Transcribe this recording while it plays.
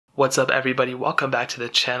What's up everybody, welcome back to the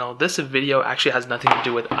channel. This video actually has nothing to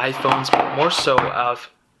do with iPhones, but more so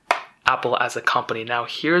of Apple as a company. Now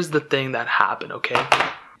here's the thing that happened, okay?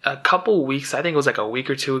 A couple weeks, I think it was like a week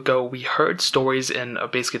or two ago, we heard stories in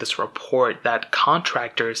basically this report that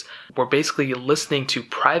contractors were basically listening to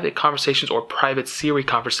private conversations or private Siri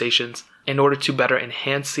conversations in order to better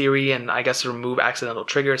enhance Siri and I guess remove accidental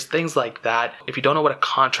triggers, things like that. If you don't know what a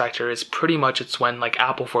contractor is, pretty much it's when, like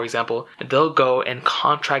Apple for example, they'll go and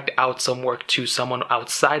contract out some work to someone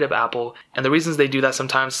outside of Apple. And the reasons they do that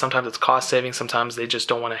sometimes it's cost saving, sometimes they just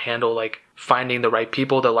don't want to handle like finding the right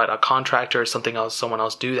people. They'll let a contractor or someone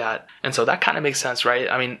else do that. And so that kind of makes sense, right?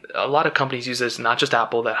 I mean, a lot of companies use this, not just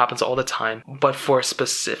Apple, that happens all the time. But for a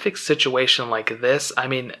specific situation like this, I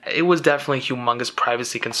mean, it was definitely a humongous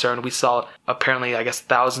privacy concern. We saw apparently, I guess,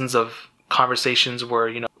 thousands of conversations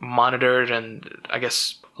were, monitored and I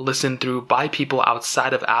guess listened through by people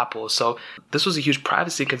outside of Apple. So this was a huge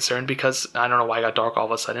privacy concern because I don't know why it got dark all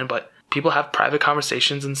of a sudden, but people have private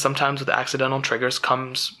conversations, and sometimes with accidental triggers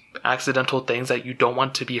comes accidental things that you don't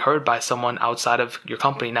want to be heard by someone outside of your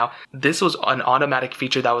company. Now, this was an automatic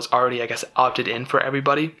feature that was already, I guess, opted in for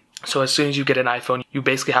everybody. So as soon as you get an iPhone, you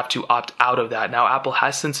basically have to opt out of that. Now, Apple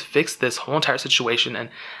has since fixed this whole entire situation, and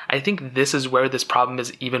I think this is where this problem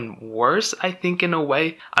is even worse, I think, in a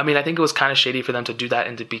way. I mean, I think it was kind of shady for them to do that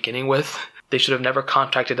in the beginning with. They should have never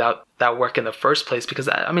contracted out that work in the first place because,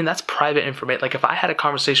 I mean, that's private information. Like, if I had a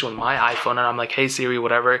conversation with my iPhone and I'm like, hey Siri,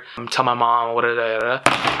 whatever, tell my mom, whatever.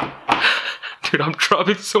 Dude, I'm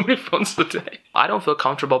dropping so many phones today. I don't feel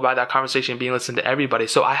comfortable by that conversation being listened to everybody.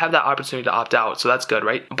 So I have that opportunity to opt out. So that's good,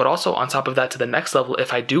 right? But also on top of that, to the next level,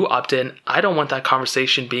 if I do opt in, I don't want that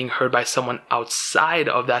conversation being heard by someone outside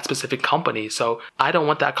of that specific company. So I don't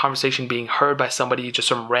want that conversation being heard by somebody, just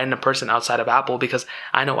some random person outside of Apple, because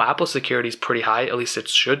I know Apple's security is pretty high. At least it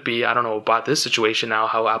should be. I don't know about this situation now,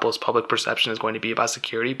 how Apple's public perception is going to be about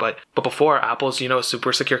security. But before, Apple's, a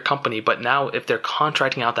super secure company. But now if they're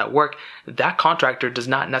contracting out that work, that contractor does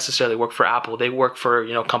not necessarily work for Apple. They work for,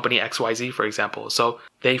 company XYZ, for example. So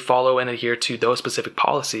they follow and adhere to those specific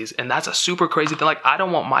policies. And that's a super crazy thing. Like, I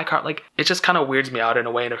don't want my car, like, it just kind of weirds me out in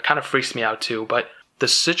a way, and it kind of freaks me out too. But the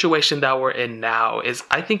situation that we're in now is,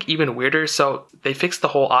 I think, even weirder. So they fixed the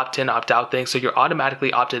whole opt-in, opt-out thing. So you're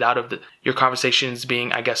automatically opted out of your conversations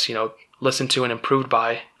being, I guess, listened to and improved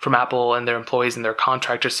by from Apple and their employees and their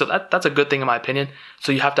contractors. So that's a good thing in my opinion.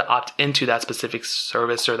 So you have to opt into that specific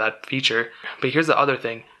service or that feature. But here's the other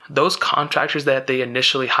thing. Those contractors that they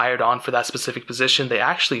initially hired on for that specific position, they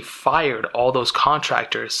actually fired all those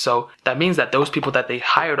contractors. So that means that those people that they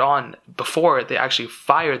hired on before, they actually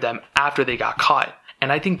fired them after they got caught.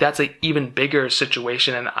 And I think that's an even bigger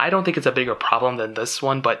situation. And I don't think it's a bigger problem than this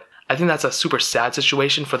one, but I think that's a super sad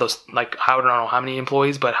situation for those, like, I don't know how many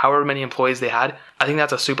employees, but however many employees they had. I think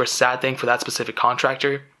that's a super sad thing for that specific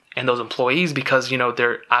contractor and those employees because,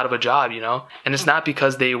 they're out of a job, and it's not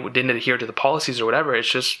because they didn't adhere to the policies or whatever.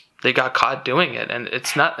 It's just they got caught doing it. And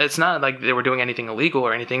it's not like they were doing anything illegal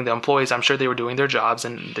or anything. The employees, I'm sure they were doing their jobs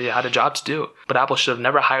and they had a job to do. But Apple should have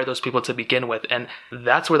never hired those people to begin with. And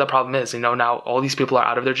that's where the problem is. Now all these people are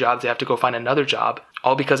out of their jobs. They have to go find another job,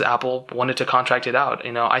 all because Apple wanted to contract it out.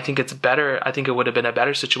 I think it's better. I think it would have been a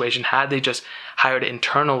better situation had they just hired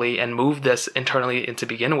internally and moved this internally to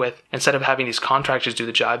begin with, instead of having these contractors do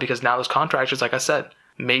the job, because now those contractors, like I said,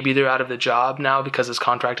 maybe they're out of the job now because this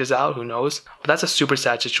contract is out, who knows? But that's a super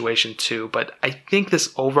sad situation too. But I think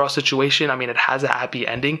this overall situation, I mean, it has a happy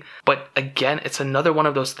ending. But again, it's another one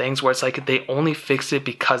of those things where it's like they only fixed it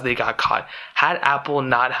because they got caught. Had Apple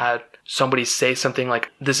not had somebody say something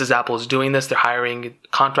like, this is Apple's doing this, they're hiring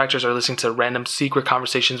contractors or listening to random secret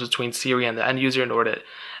conversations between Siri and the end user in order to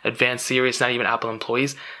advance Siri, it's not even Apple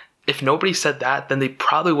employees. If nobody said that, then they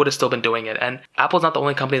probably would have still been doing it. And Apple's not the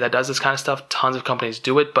only company that does this kind of stuff. Tons of companies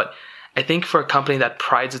do it. But I think for a company that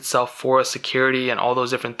prides itself for security and all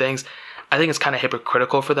those different things, I think it's kind of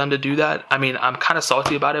hypocritical for them to do that. I mean, I'm kind of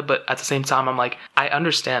salty about it, but at the same time, I'm like, I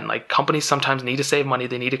understand. Like, companies sometimes need to save money.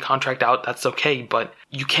 They need to contract out. That's okay. But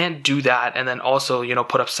you can't do that and then also,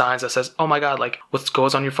 put up signs that says, oh my God, like, what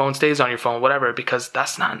goes on your phone stays on your phone, whatever, because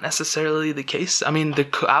that's not necessarily the case. I mean,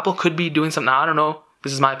 Apple could be doing something. I don't know.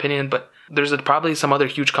 This is my opinion, but there's probably some other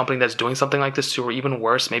huge company that's doing something like this too, or even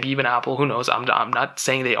worse, maybe even Apple, who knows? I'm not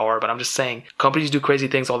saying they are, but I'm just saying companies do crazy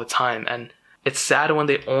things all the time, and it's sad when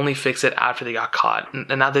they only fix it after they got caught.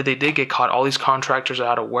 And now that they did get caught, all these contractors are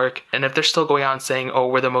out of work. And if they're still going out and saying, oh,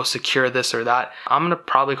 we're the most secure, this or that, I'm going to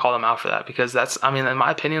probably call them out for that. Because that's, I mean, in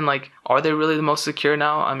my opinion, like, are they really the most secure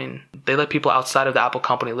now? I mean, they let people outside of the Apple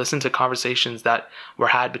company listen to conversations that were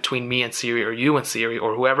had between me and Siri, or you and Siri,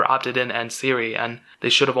 or whoever opted in and Siri. And they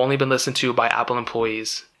should have only been listened to by Apple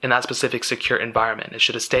employees. in that specific secure environment. It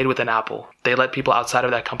should have stayed within Apple. They let people outside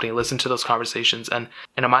of that company listen to those conversations. And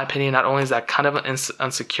in my opinion, not only is that kind of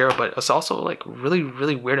unsecure, but it's also like really,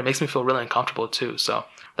 really weird. It makes me feel really uncomfortable too. So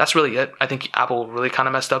that's really it. I think Apple really kind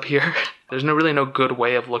of messed up here. There's really no good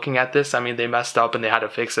way of looking at this. I mean, they messed up and they had to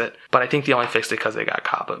fix it. But I think they only fixed it because they got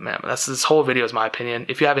caught. But man, this whole video is my opinion.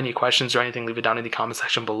 If you have any questions or anything, leave it down in the comment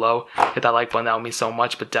section below. Hit that like button. That would mean so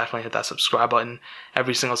much. But definitely hit that subscribe button.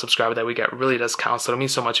 Every single subscriber that we get really does count. So it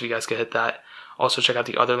means so much if you guys could hit that. Also, check out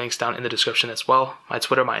the other links down in the description as well. My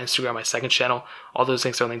Twitter, my Instagram, my second channel. All those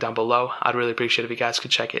links are linked down below. I'd really appreciate it if you guys could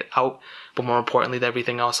check it out. But more importantly than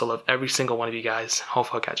everything else, I love every single one of you guys.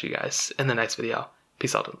 Hopefully I'll catch you guys in the next video.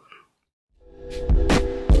 Peace out.